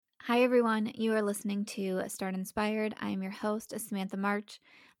Hi, everyone. You are listening to Start Inspired. I am your host, Samantha March.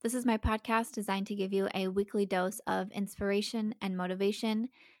 This is my podcast designed to give you a weekly dose of inspiration and motivation,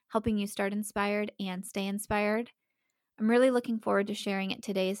 helping you start inspired and stay inspired. I'm really looking forward to sharing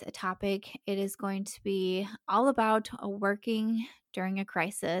today's topic. It is going to be all about working during a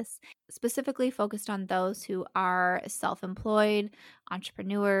crisis, specifically focused on those who are self-employed,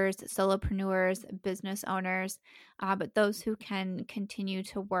 entrepreneurs, solopreneurs, business owners, but those who can continue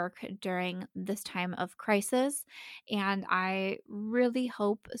to work during this time of crisis. And I really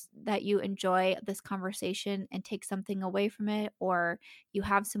hope that you enjoy this conversation and take something away from it, or you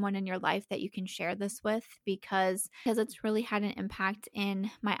have someone in your life that you can share this with because it's really had an impact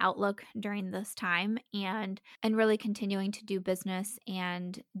in my outlook during this time and really continuing to do business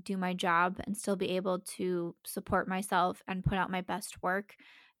and do my job and still be able to support myself and put out my best work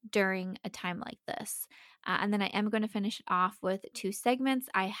during a time like this. And then I am going to finish it off with two segments.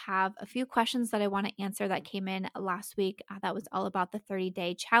 I have a few questions that I want to answer that came in last week. That was all about the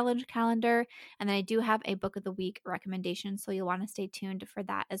 30-day challenge calendar. And then I do have a book of the week recommendation, so you'll want to stay tuned for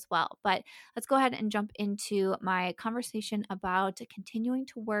that as well. But let's go ahead and jump into my conversation about continuing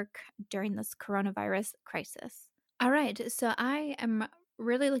to work during this coronavirus crisis. All right, so I am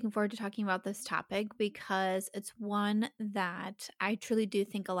really looking forward to talking about this topic because it's one that I truly do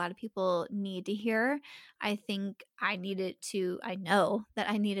think a lot of people need to hear. I think I know that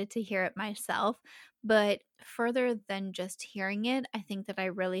I needed to hear it myself. But further than just hearing it, I think that I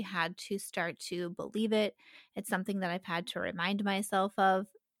really had to start to believe it. It's something that I've had to remind myself of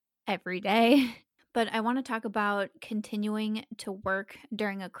every day. But I want to talk about continuing to work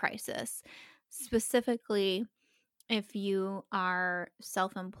during a crisis, specifically if you are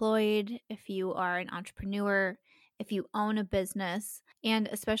self-employed, if you are an entrepreneur, if you own a business, and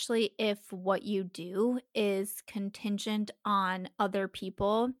especially if what you do is contingent on other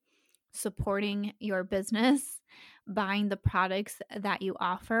people supporting your business, buying the products that you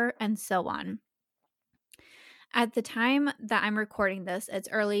offer, and so on. At the time that I'm recording this, it's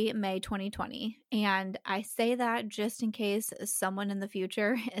early May 2020. And I say that just in case someone in the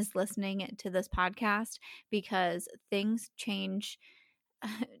future is listening to this podcast because things change.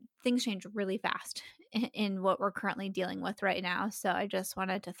 Things change really fast in what we're currently dealing with right now. So I just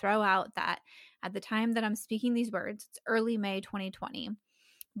wanted to throw out that at the time that I'm speaking these words, it's early May 2020.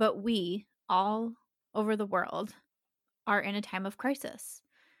 But we all over the world are in a time of crisis,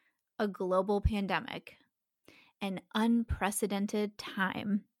 a global pandemic, an unprecedented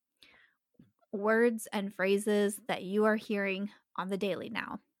time. Words and phrases that you are hearing on the daily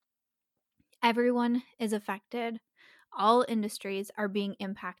now. Everyone is affected. All industries are being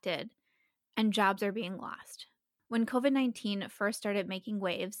impacted, and jobs are being lost. When COVID-19 first started making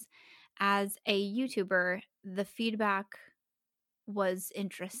waves, as a YouTuber, the feedback was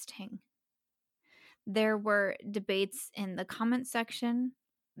interesting. There were debates in the comment section.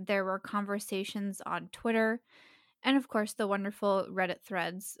 There were conversations on Twitter. And of course, the wonderful Reddit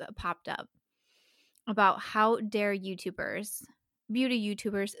threads popped up about how dare YouTubers, beauty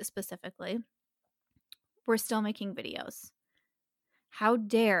YouTubers specifically, were still making videos. How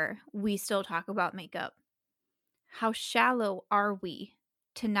dare we still talk about makeup? How shallow are we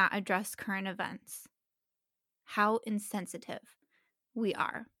to not address current events? How insensitive we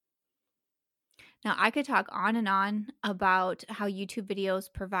are. Now, I could talk on and on about how YouTube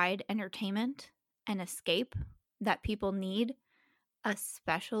videos provide entertainment and escape that people need,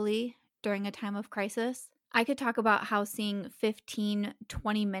 especially during a time of crisis. I could talk about how seeing 15,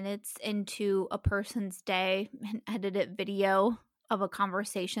 20 minutes into a person's day, an edited video of a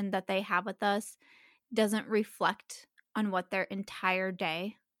conversation that they have with us, doesn't reflect on what their entire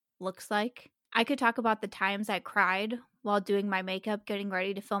day looks like. I could talk about the times I cried while doing my makeup, getting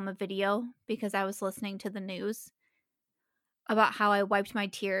ready to film a video because I was listening to the news, about how I wiped my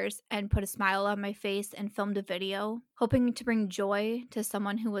tears and put a smile on my face and filmed a video, hoping to bring joy to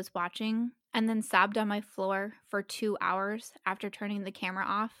someone who was watching, and then sobbed on my floor for 2 hours after turning the camera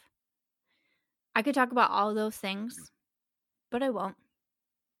off. I could talk about all of those things, but I won't.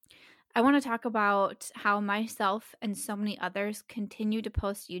 I want to talk about how myself and so many others continue to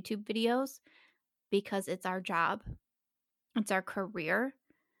post YouTube videos because it's our job, it's our career,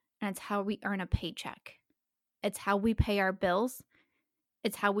 and it's how we earn a paycheck. It's how we pay our bills.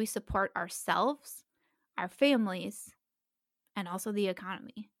 It's how we support ourselves, our families, and also the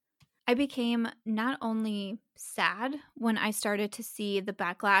economy. I became not only sad when I started to see the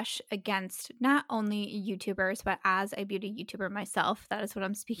backlash against not only YouTubers, but as a beauty YouTuber myself, that is what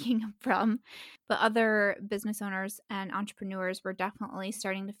I'm speaking from, but other business owners and entrepreneurs were definitely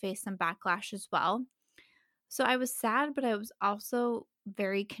starting to face some backlash as well. So I was sad, but I was also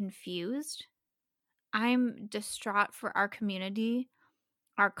very confused. I'm distraught for our community,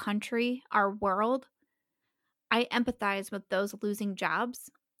 our country, our world. I empathize with those losing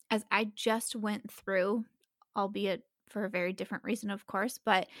jobs as I just went through, albeit for a very different reason, of course,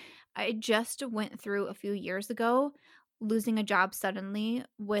 but I just went through a few years ago losing a job suddenly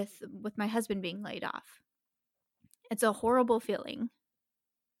with my husband being laid off. It's a horrible feeling.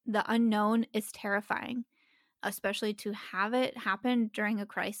 The unknown is terrifying, especially to have it happen during a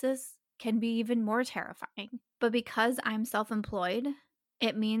crisis can be even more terrifying. But because I'm self-employed,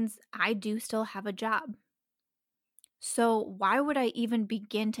 it means I do still have a job. So why would I even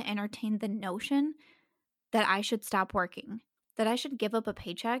begin to entertain the notion that I should stop working, that I should give up a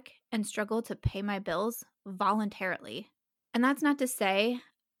paycheck and struggle to pay my bills voluntarily? And that's not to say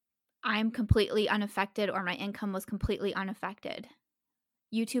I'm completely unaffected or my income was completely unaffected.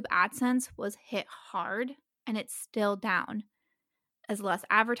 YouTube AdSense was hit hard and it's still down, as less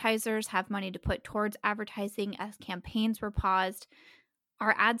advertisers have money to put towards advertising, as campaigns were paused.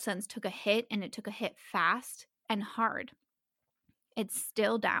 Our AdSense took a hit, and it took a hit fast and hard. It's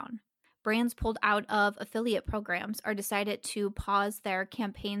still down. Brands pulled out of affiliate programs or decided to pause their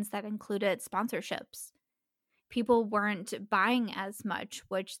campaigns that included sponsorships. People weren't buying as much,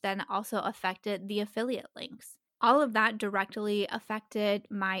 which then also affected the affiliate links. All of that directly affected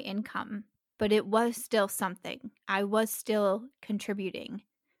my income, but it was still something. I was still contributing.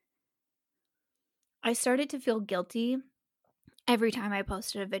 I started to feel guilty every time I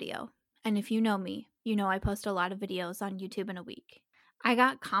posted a video. And if you know me, you know I post a lot of videos on YouTube in a week. I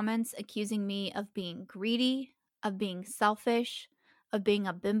got comments accusing me of being greedy, of being selfish, of being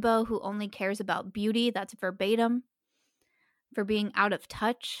a bimbo who only cares about beauty, that's verbatim, for being out of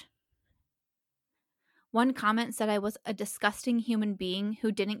touch. One comment said I was a disgusting human being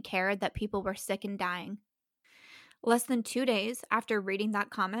who didn't care that people were sick and dying. Less than 2 days after reading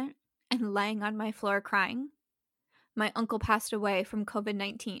that comment and laying on my floor crying, my uncle passed away from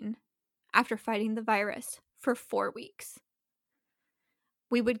COVID-19 after fighting the virus for 4 weeks.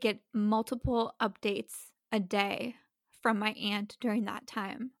 We would get multiple updates a day from my aunt during that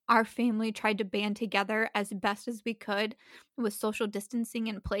time. Our family tried to band together as best as we could with social distancing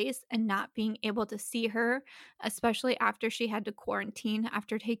in place and not being able to see her, especially after she had to quarantine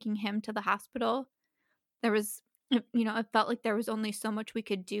after taking him to the hospital. There was, it felt like there was only so much we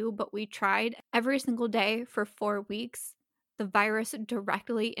could do, but we tried every single day for 4 weeks. The virus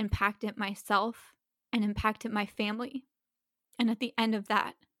directly impacted myself and impacted my family. And at the end of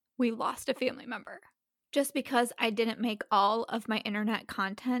that, we lost a family member. Just because I didn't make all of my internet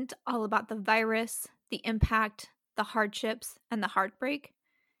content all about the virus, the impact, the hardships, and the heartbreak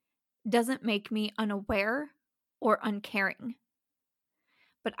doesn't make me unaware or uncaring.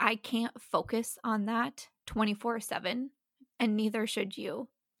 But I can't focus on that 24/7, and neither should you.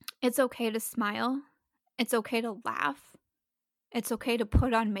 It's okay to smile. It's okay to laugh. It's okay to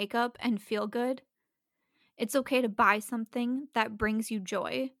put on makeup and feel good. It's okay to buy something that brings you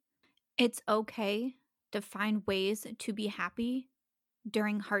joy. It's okay to find ways to be happy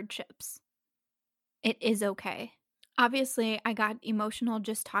during hardships. It is okay. Obviously, I got emotional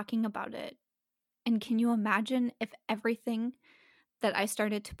just talking about it. And can you imagine if everything that I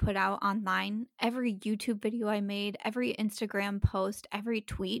started to put out online, every YouTube video I made, every Instagram post, every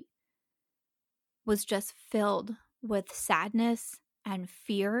tweet was just filled with sadness and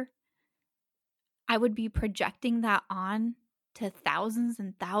fear? I would be projecting that on to thousands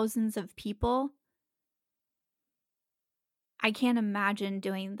and thousands of people. I can't imagine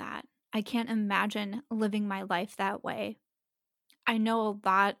doing that. I can't imagine living my life that way. I know a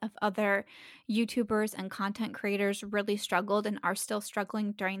lot of other YouTubers and content creators really struggled and are still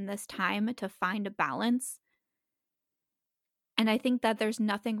struggling during this time to find a balance. And I think that there's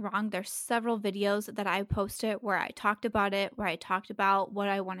nothing wrong. There's several videos that I posted where I talked about it, where I talked about what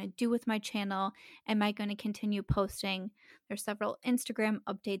I want to do with my channel. Am I going to continue posting? There's several Instagram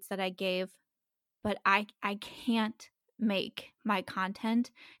updates that I gave, but I can't make my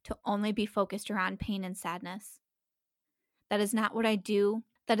content to only be focused around pain and sadness. That is not what I do.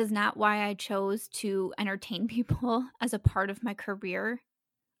 That is not why I chose to entertain people as a part of my career.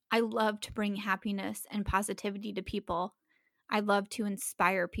 I love to bring happiness and positivity to people. I love to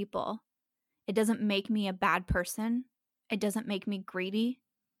inspire people. It doesn't make me a bad person. It doesn't make me greedy.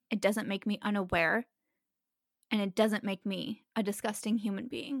 It doesn't make me unaware. And it doesn't make me a disgusting human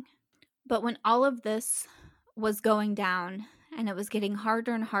being. But when all of this was going down and it was getting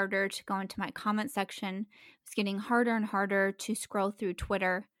harder and harder to go into my comment section, it was getting harder and harder to scroll through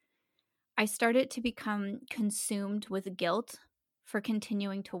Twitter, I started to become consumed with guilt for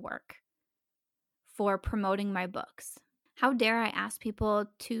continuing to work, for promoting my books? How dare I ask people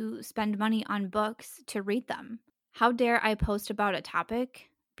to spend money on books to read them? How dare I post about a topic,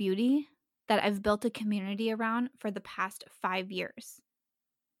 beauty, that I've built a community around for the past 5 years?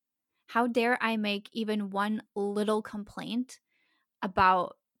 How dare I make even one little complaint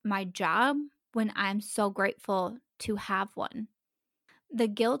about my job when I'm so grateful to have one? The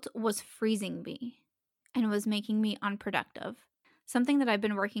guilt was freezing me and was making me unproductive. Something that I've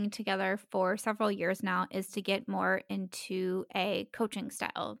been working together for several years now is to get more into a coaching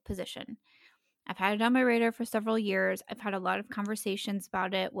style position. I've had it on my radar for several years. I've had a lot of conversations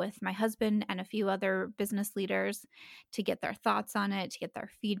about it with my husband and a few other business leaders to get their thoughts on it, to get their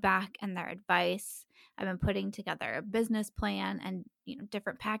feedback and their advice. I've been putting together a business plan and,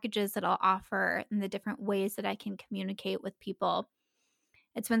 different packages that I'll offer and the different ways that I can communicate with people.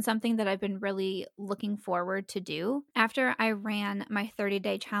 It's been something that I've been really looking forward to do. After I ran my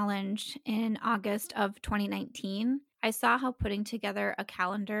 30-day challenge in August of 2019, I saw how putting together a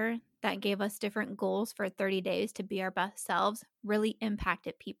calendar that gave us different goals for 30 days to be our best selves really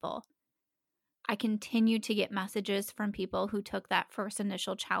impacted people. I continue to get messages from people who took that first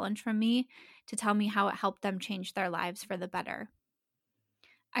initial challenge from me to tell me how it helped them change their lives for the better.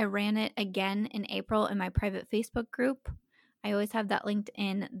 I ran it again in April in my private Facebook group. I always have that linked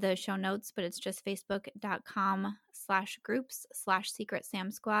in the show notes, but it's just facebook.com/groups/Secret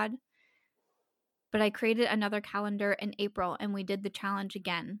Sam Squad. But I created another calendar in April and we did the challenge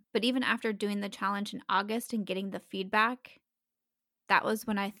again. But even after doing the challenge in August and getting the feedback, that was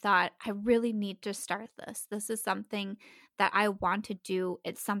when I thought, I really need to start this. This is something that I want to do.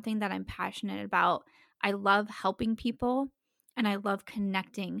 It's something that I'm passionate about. I love helping people and I love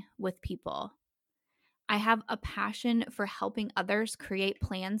connecting with people. I have a passion for helping others create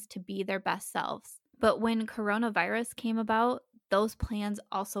plans to be their best selves. But when coronavirus came about, those plans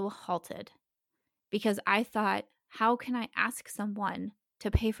also halted because I thought, how can I ask someone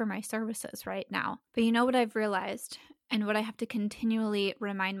to pay for my services right now? But you know what I've realized and what I have to continually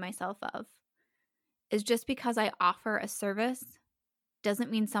remind myself of is just because I offer a service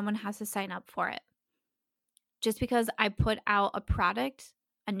doesn't mean someone has to sign up for it. Just because I put out a product,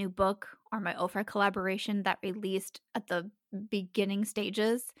 a new book, or my Oprah collaboration that released at the beginning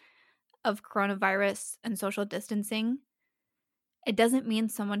stages of coronavirus and social distancing, it doesn't mean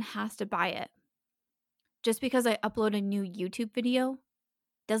someone has to buy it. Just because I upload a new YouTube video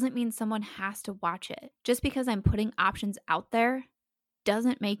doesn't mean someone has to watch it. Just because I'm putting options out there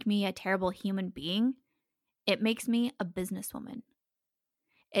doesn't make me a terrible human being. It makes me a businesswoman.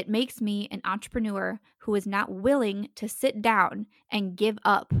 It makes me an entrepreneur who is not willing to sit down and give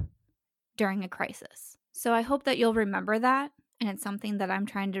up during a crisis. So I hope that you'll remember that, and it's something that I'm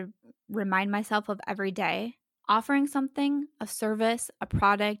trying to remind myself of every day. Offering something, a service, a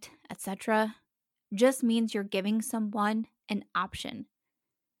product, etc., just means you're giving someone an option.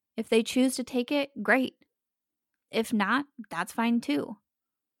 If they choose to take it, great. If not, that's fine too.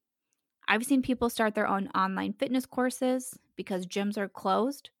 I've seen people start their own online fitness courses because gyms are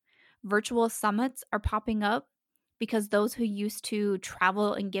closed. Virtual summits are popping up because those who used to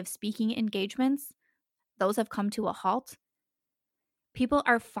travel and give speaking engagements, those have come to a halt. People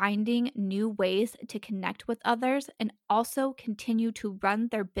are finding new ways to connect with others and also continue to run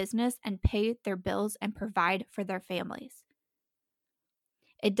their business and pay their bills and provide for their families.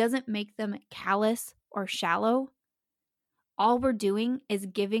 It doesn't make them callous or shallow. All we're doing is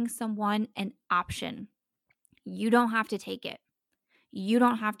giving someone an option. You don't have to take it. You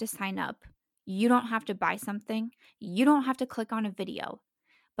don't have to sign up. You don't have to buy something. You don't have to click on a video.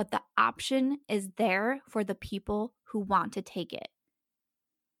 But the option is there for the people who want to take it.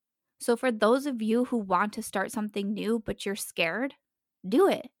 So for those of you who want to start something new but you're scared, do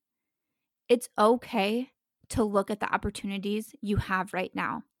it. It's okay to look at the opportunities you have right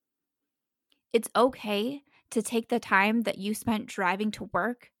now. It's okay to take the time that you spent driving to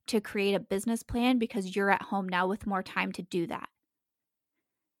work to create a business plan because you're at home now with more time to do that.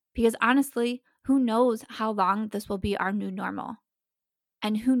 Because honestly, who knows how long this will be our new normal?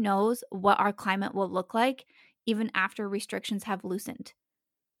 And who knows what our climate will look like even after restrictions have loosened?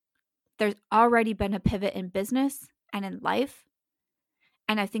 There's already been a pivot in business and in life,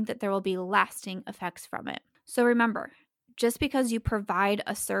 and I think that there will be lasting effects from it. So remember, just because you provide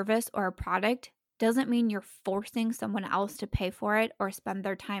a service or a product doesn't mean you're forcing someone else to pay for it or spend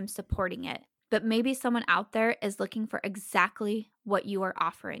their time supporting it. But maybe someone out there is looking for exactly what you are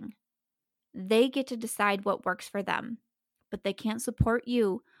offering. They get to decide what works for them, but they can't support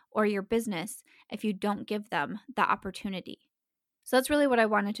you or your business if you don't give them the opportunity. So that's really what I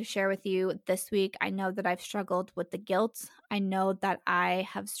wanted to share with you this week. I know that I've struggled with the guilt. I know that I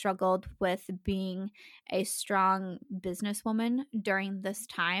have struggled with being a strong businesswoman during this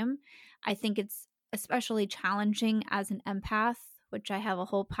time. I think it's especially challenging as an empath, which I have a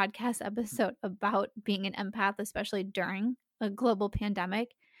whole podcast episode about being an empath, especially during a global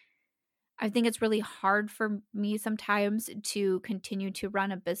pandemic. I think it's really hard for me sometimes to continue to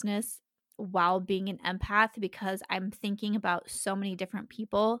run a business while being an empath because I'm thinking about so many different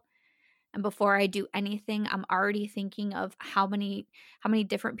people. And before I do anything, I'm already thinking of how many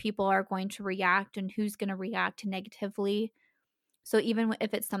different people are going to react and who's going to react negatively. So even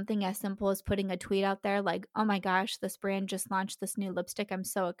if it's something as simple as putting a tweet out there like, "Oh my gosh, this brand just launched this new lipstick. I'm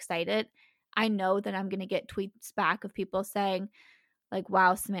so excited." I know that I'm going to get tweets back of people saying, like,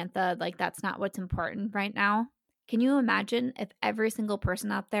 "Wow, Samantha, like that's not what's important right now." Can you imagine if every single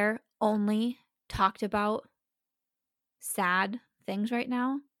person out there only talked about sad things right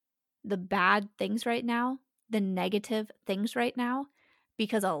now, the bad things right now, the negative things right now?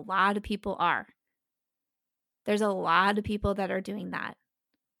 Because a lot of people are. There's a lot of people that are doing that.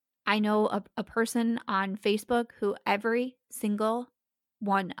 I know a person on Facebook who every single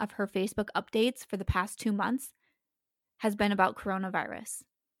one of her Facebook updates for the past 2 months has been about coronavirus,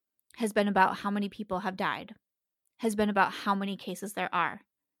 has been about how many people have died, has been about how many cases there are.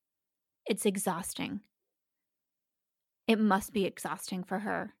 It's exhausting. It must be exhausting for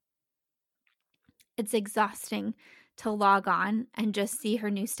her. It's exhausting to log on and just see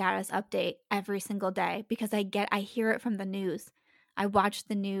her new status update every single day because I hear it from the news. I watch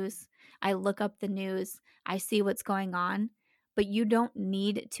the news, I look up the news, I see what's going on, but you don't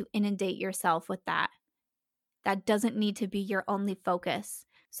need to inundate yourself with that. That doesn't need to be your only focus.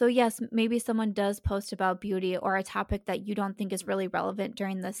 So yes, maybe someone does post about beauty or a topic that you don't think is really relevant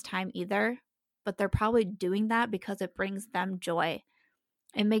during this time either, but they're probably doing that because it brings them joy.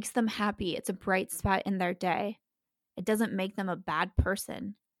 It makes them happy. It's a bright spot in their day. It doesn't make them a bad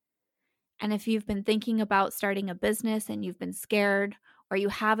person. And if you've been thinking about starting a business and you've been scared, or you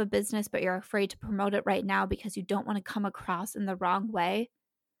have a business but you're afraid to promote it right now because you don't want to come across in the wrong way,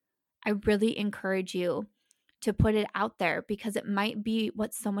 I really encourage you to put it out there because it might be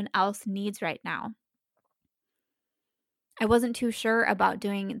what someone else needs right now. I wasn't too sure about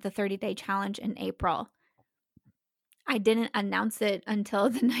doing the 30-day challenge in April. I didn't announce it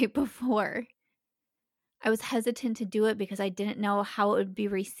until the night before. I was hesitant to do it because I didn't know how it would be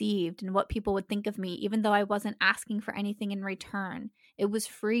received and what people would think of me, even though I wasn't asking for anything in return. It was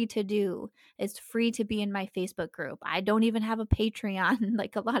free to do. It's free to be in my Facebook group. I don't even have a Patreon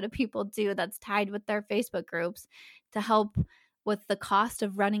like a lot of people do that's tied with their Facebook groups to help with the cost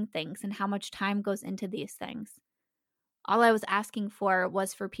of running things and how much time goes into these things. All I was asking for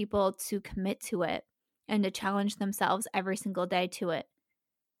was for people to commit to it and to challenge themselves every single day to it.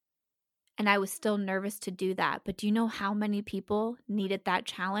 And I was still nervous to do that. But do you know how many people needed that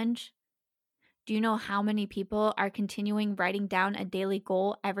challenge? Do you know how many people are continuing writing down a daily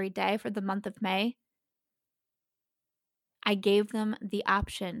goal every day for the month of May? I gave them the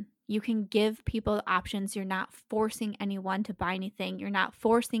option. You can give people options. You're not forcing anyone to buy anything. You're not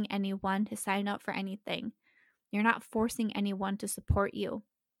forcing anyone to sign up for anything. You're not forcing anyone to support you.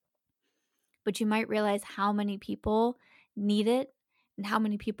 But you might realize how many people need it and how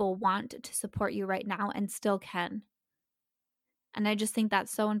many people want to support you right now and still can. And I just think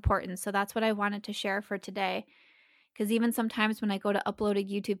that's so important. So that's what I wanted to share for today. Because even sometimes when I go to upload a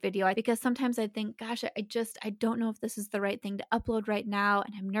YouTube video, because sometimes I think, gosh, I don't know if this is the right thing to upload right now.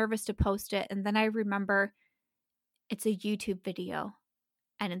 And I'm nervous to post it. And then I remember it's a YouTube video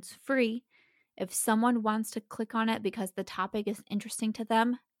and it's free. If someone wants to click on it because the topic is interesting to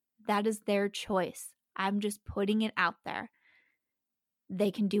them, that is their choice. I'm just putting it out there. They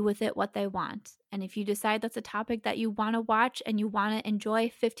can do with it what they want. And if you decide that's a topic that you want to watch and you want to enjoy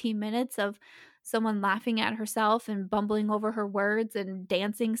 15 minutes of someone laughing at herself and bumbling over her words and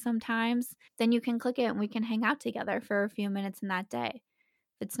dancing sometimes, then you can click it and we can hang out together for a few minutes in that day.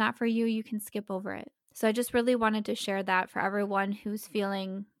 If it's not for you, you can skip over it. So I just really wanted to share that for everyone who's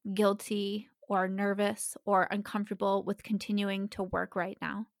feeling guilty or nervous or uncomfortable with continuing to work right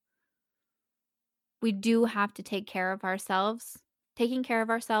now. We do have to take care of ourselves. Taking care of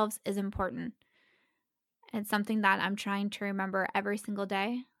ourselves is important. It's something that I'm trying to remember every single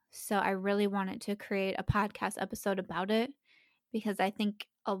day. So I really wanted to create a podcast episode about it because I think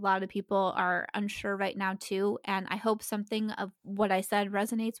a lot of people are unsure right now too. And I hope something of what I said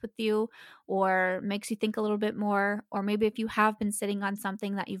resonates with you or makes you think a little bit more. Or maybe if you have been sitting on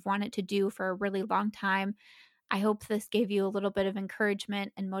something that you've wanted to do for a really long time, I hope this gave you a little bit of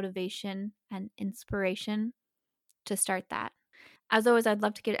encouragement and motivation and inspiration to start that. As always, I'd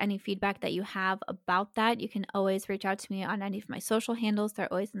love to get any feedback that you have about that. You can always reach out to me on any of my social handles.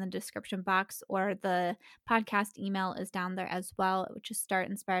 They're always in the description box, or the podcast email is down there as well, which is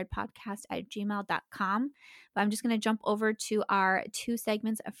startinspiredpodcast@gmail.com. But I'm just going to jump over to our 2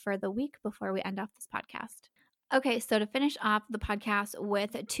 segments for the week before we end off this podcast. Okay, so to finish off the podcast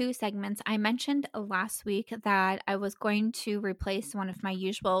with 2 segments, I mentioned last week that I was going to replace one of my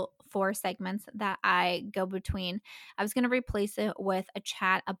usual 4 segments that I go between. I was going to replace it with a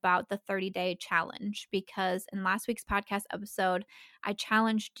chat about the 30-day challenge, because in last week's podcast episode, I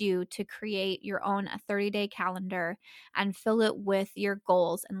challenged you to create your own 30-day calendar and fill it with your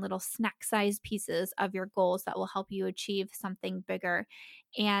goals and little snack-sized pieces of your goals that will help you achieve something bigger.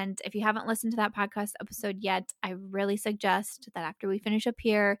 And if you haven't listened to that podcast episode yet, I really suggest that after we finish up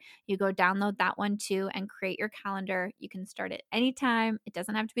here, you go download that one too and create your calendar. You can start it anytime. It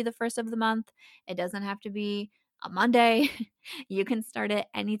doesn't have to be the first of the month. It doesn't have to be a Monday. You can start it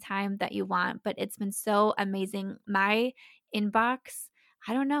anytime that you want, but it's been so amazing. My inbox,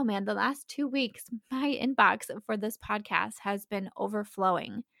 I don't know, man, the last 2 weeks, my inbox for this podcast has been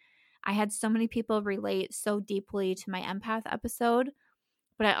overflowing. I had so many people relate so deeply to my empath episode,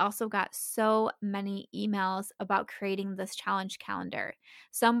 but I also got so many emails about creating this challenge calendar.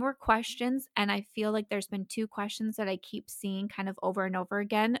 Some were questions, and I feel like there's been 2 questions that I keep seeing kind of over and over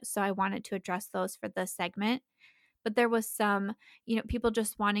again. So I wanted to address those for this segment. But there was some, people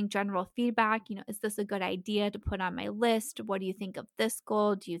just wanting general feedback. Is this a good idea to put on my list? What do you think of this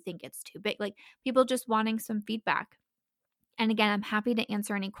goal? Do you think it's too big? Like, people just wanting some feedback. And again, I'm happy to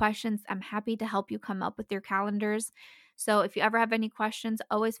answer any questions. I'm happy to help you come up with your calendars. So if you ever have any questions,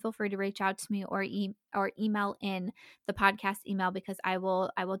 always feel free to reach out to me or email in the podcast email, because I will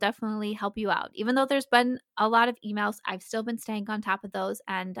definitely help you out. Even though there's been a lot of emails, I've still been staying on top of those,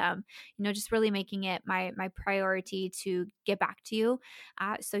 and just really making it my priority to get back to you.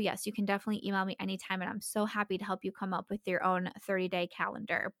 So yes, you can definitely email me anytime, and I'm so happy to help you come up with your own 30-day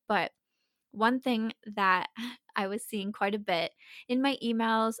calendar. But one thing that I was seeing quite a bit in my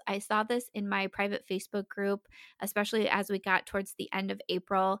emails, I saw this in my private Facebook group, especially as we got towards the end of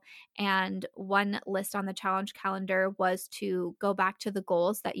April. And one list on the challenge calendar was to go back to the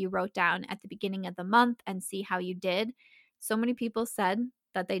goals that you wrote down at the beginning of the month and see how you did. So many people said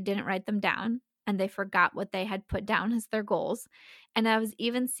that they didn't write them down and they forgot what they had put down as their goals. And I was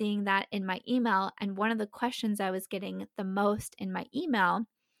even seeing that in my email. And one of the questions I was getting the most in my email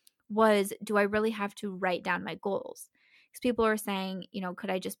was, do I really have to write down my goals? Because people are saying, could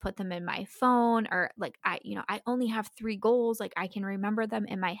I just put them in my phone? Or like, I only have 3 goals. Like, I can remember them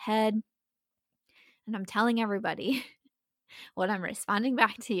in my head. And I'm telling everybody what I'm responding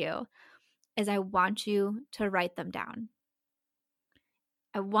back to you is, I want you to write them down.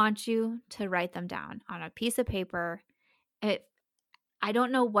 I want you to write them down on a piece of paper. I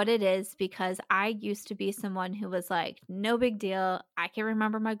don't know what it is, because I used to be someone who was like, no big deal. I can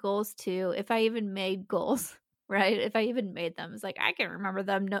remember my goals too. If I even made goals, right? If I even made them, it's like, I can remember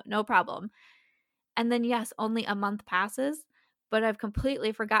them. No problem. And then, yes, only a month passes, but I've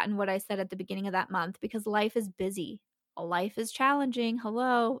completely forgotten what I said at the beginning of that month, because life is busy. Life is challenging.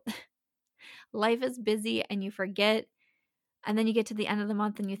 Hello. Life is busy, and you forget. And then you get to the end of the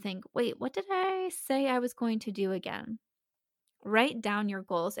month and you think, wait, what did I say I was going to do again? Write down your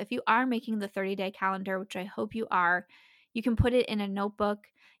goals. If you are making the 30-day calendar, which I hope you are, you can put it in a notebook.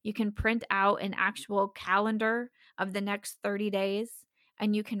 You can print out an actual calendar of the next 30 days,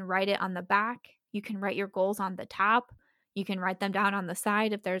 and you can write it on the back. You can write your goals on the top. You can write them down on the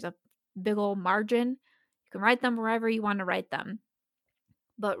side if there's a big old margin. You can write them wherever you want to write them.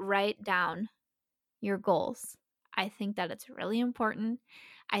 But write down your goals. I think that it's really important.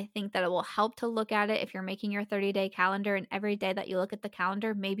 I think that it will help to look at it if you're making your 30-day calendar, and every day that you look at the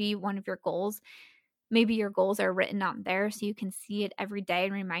calendar, maybe your goals are written on there so you can see it every day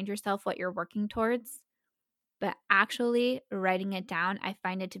and remind yourself what you're working towards. But actually writing it down, I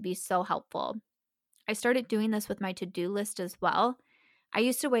find it to be so helpful. I started doing this with my to-do list as well. I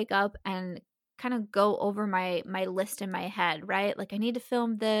used to wake up and kind of go over my list in my head, right? Like, I need to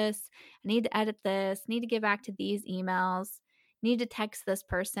film this, I need to edit this, need to get back to these emails, need to text this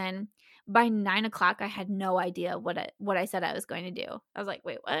person. By 9 o'clock, I had no idea what I said I was going to do. I was like,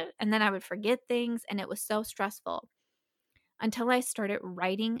 wait, what? And then I would forget things, and it was so stressful until I started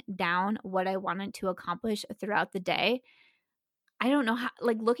writing down what I wanted to accomplish throughout the day. I don't know how,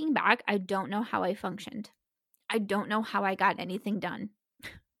 like, looking back, I don't know how I functioned. I don't know how I got anything done.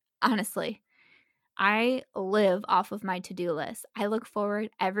 Honestly, I live off of my to-do list. I look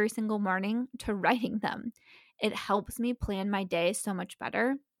forward every single morning to writing them. It helps me plan my day so much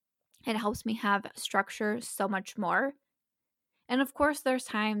better. It helps me have structure so much more. And of course, there's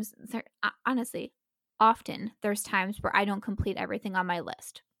times, honestly, often there's times where I don't complete everything on my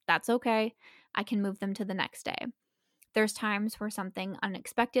list. That's okay. I can move them to the next day. There's times where something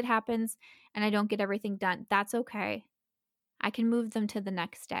unexpected happens and I don't get everything done. That's okay. I can move them to the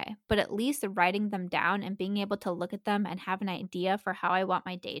next day. But at least writing them down and being able to look at them and have an idea for how I want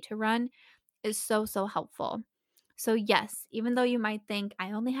my day to run is so, so helpful. So, yes, even though you might think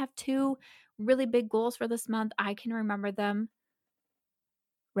I only have 2 really big goals for this month, I can remember them.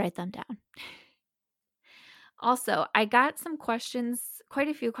 Write them down. Also, I got some questions, quite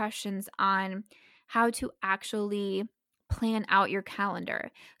a few questions on how to actually plan out your calendar.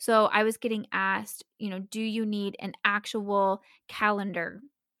 So I was getting asked, do you need an actual calendar?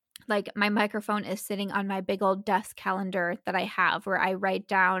 Like my microphone is sitting on my big old desk calendar that I have where I write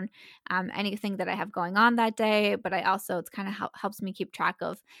down anything that I have going on that day. But I also, it's kind of helps me keep track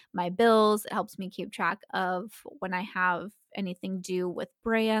of my bills. It helps me keep track of when I have anything due with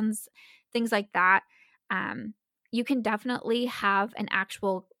brands, things like that. Um, you can definitely have an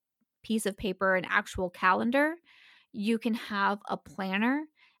actual piece of paper, an actual calendar. You can have a planner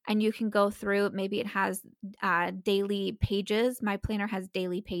and you can go through, maybe it has daily pages. My planner has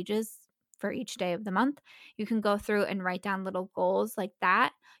daily pages for each day of the month. You can go through and write down little goals like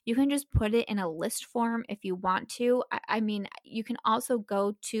that. You can just put it in a list form if you want to. I mean, you can also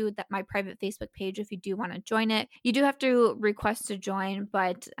go to my private Facebook page if you do want to join it. You do have to request to join,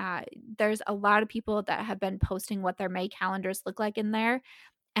 but there's a lot of people that have been posting what their May calendars look like in there.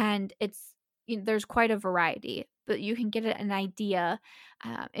 And there's quite a variety, but you can get an idea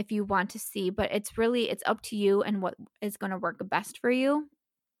if you want to see. But it's up to you and what is going to work best for you.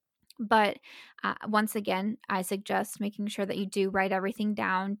 But once again, I suggest making sure that you do write everything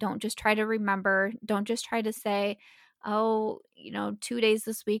down. Don't just try to remember. Don't just try to say, oh, 2 days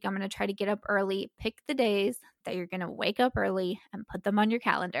this week, I'm going to try to get up early. Pick the days that you're going to wake up early and put them on your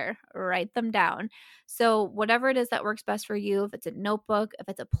calendar. Write them down. So whatever it is that works best for you, if it's a notebook, if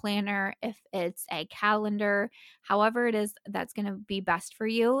it's a planner, if it's a calendar, however it is that's going to be best for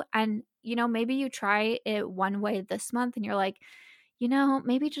you. And, maybe you try it one way this month and you're like,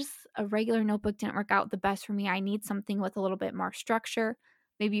 maybe just a regular notebook didn't work out the best for me. I need something with a little bit more structure.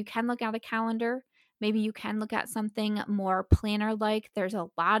 Maybe you can look at a calendar. Maybe you can look at something more planner like. There's a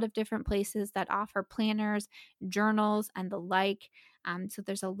lot of different places that offer planners, journals, and the like. So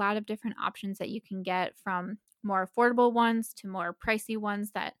there's a lot of different options that you can get, from more affordable ones to more pricey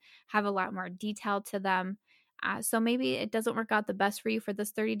ones that have a lot more detail to them. So maybe it doesn't work out the best for you for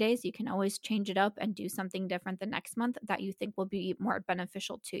this 30 days. You can always change it up and do something different the next month that you think will be more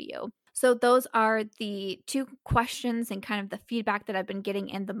beneficial to you. So those are the 2 questions and kind of the feedback that I've been getting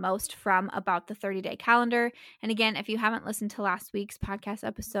in the most from about the 30-day calendar. And again, if you haven't listened to last week's podcast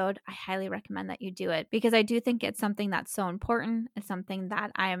episode, I highly recommend that you do it, because I do think it's something that's so important. It's something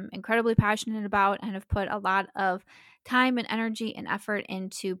that I am incredibly passionate about and have put a lot of time and energy and effort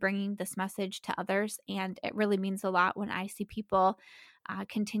into bringing this message to others. And it really means a lot when I see people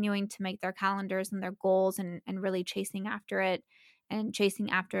continuing to make their calendars and their goals and really chasing after it and chasing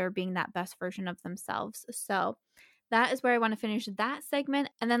after being that best version of themselves. So that is where I want to finish that segment.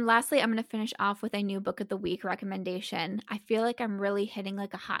 And then lastly, I'm going to finish off with a new book of the week recommendation. I feel like I'm really hitting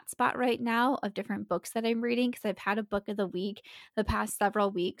like a hot spot right now of different books that I'm reading, because I've had a book of the week the past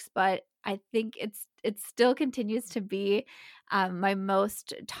several weeks, but I think it still continues to be my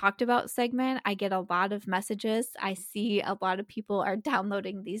most talked about segment. I get a lot of messages. I see a lot of people are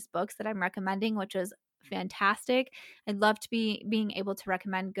downloading these books that I'm recommending, which is fantastic. I'd love to be being able to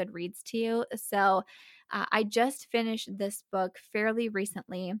recommend good reads to you. So I just finished this book fairly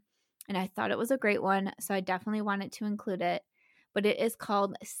recently, and I thought it was a great one, so I definitely wanted to include it. But it is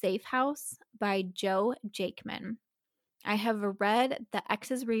called Safe House by Joe Jakeman. I have read The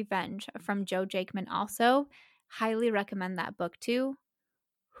Ex's Revenge from Joe Jakeman also. Highly recommend that book too.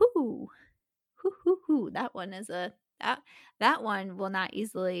 Whoo, hoo, hoo, hoo. That one is that one will not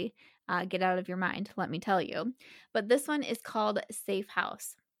easily get out of your mind, let me tell you. But this one is called Safe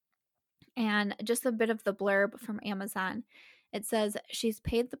House. And just a bit of the blurb from Amazon. It says, she's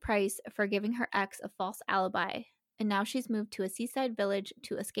paid the price for giving her ex a false alibi, and now she's moved to a seaside village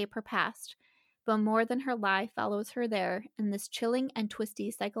to escape her past. But more than her lie follows her there in this chilling and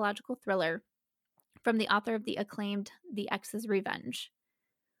twisty psychological thriller from the author of the acclaimed The Ex's Revenge.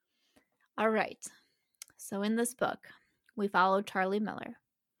 All right. So in this book, we follow Charlie Miller.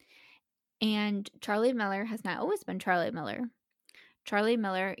 And Charlie Miller has not always been Charlie Miller. Charlie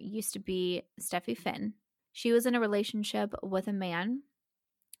Miller used to be Steffi Finn. She was in a relationship with a man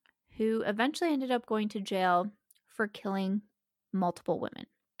who eventually ended up going to jail for killing multiple women.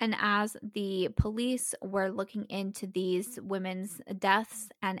 And as the police were looking into these women's deaths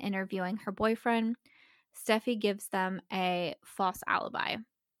and interviewing her boyfriend, Steffi gives them a false alibi,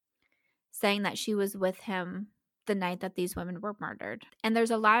 saying that she was with him the night that these women were murdered. And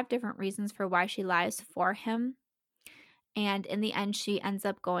there's a lot of different reasons for why she lies for him. And in the end, she ends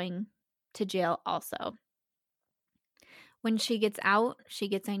up going to jail also. When she gets out, she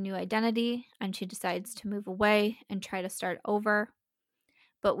gets a new identity and she decides to move away and try to start over.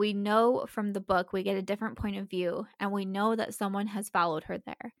 But we know from the book, we get a different point of view, and we know that someone has followed her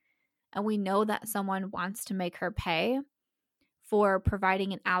there. And we know that someone wants to make her pay for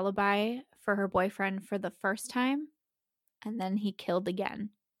providing an alibi for her boyfriend for the first time, and then he killed again.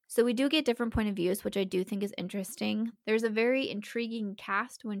 So we do get different point of views, which I do think is interesting. There's a very intriguing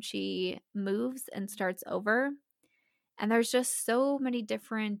cast when she moves and starts over. And there's just so many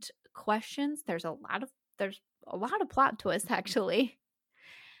different questions. There's a lot of plot twists, actually.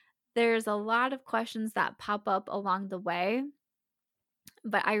 There's a lot of questions that pop up along the way,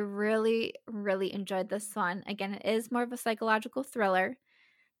 but I really, really enjoyed this one. Again, it is more of a psychological thriller.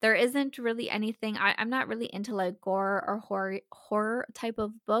 There isn't really anything, I'm not really into like gore or horror type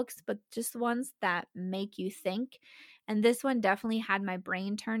of books, but just ones that make you think. And this one definitely had my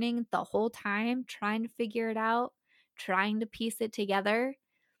brain turning the whole time, trying to figure it out, trying to piece it together.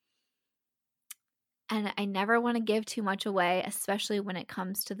 And I never want to give too much away, especially when it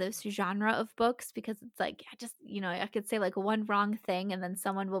comes to this genre of books, because it's like, I could say like one wrong thing and then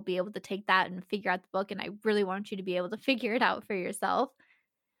someone will be able to take that and figure out the book. And I really want you to be able to figure it out for yourself.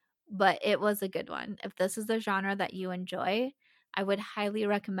 But it was a good one. If this is the genre that you enjoy, I would highly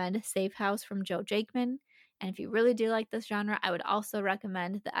recommend Safe House from Joe Jakeman. And if you really do like this genre, I would also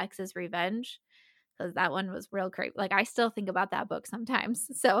recommend The Ex's Revenge, because that one was real great. Like, I still think about that book sometimes.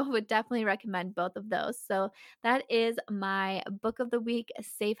 So I would definitely recommend both of those. So that is my book of the week,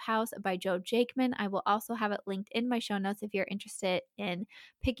 Safe House by Joe Jakeman. I will also have it linked in my show notes if you're interested in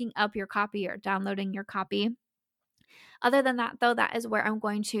picking up your copy or downloading your copy. Other than that, though, that is where I'm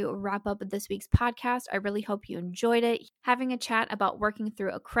going to wrap up this week's podcast. I really hope you enjoyed it. Having a chat about working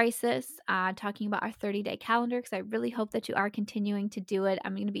through a crisis, talking about our 30-day calendar, because I really hope that you are continuing to do it.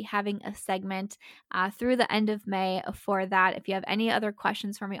 I'm going to be having a segment through the end of May for that. If you have any other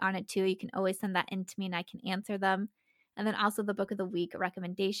questions for me on it too, you can always send that in to me and I can answer them. And then also the book of the week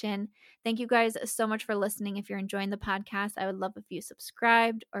recommendation. Thank you guys so much for listening. If you're enjoying the podcast, I would love if you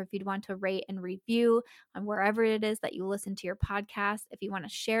subscribed, or if you'd want to rate and review on wherever it is that you listen to your podcast. If you want to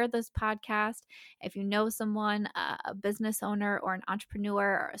share this podcast, if you know someone, a business owner or an entrepreneur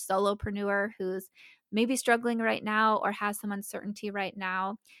or a solopreneur who's maybe struggling right now or has some uncertainty right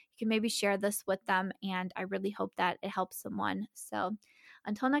now, you can maybe share this with them. And I really hope that it helps someone. So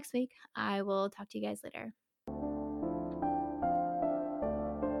until next week, I will talk to you guys later.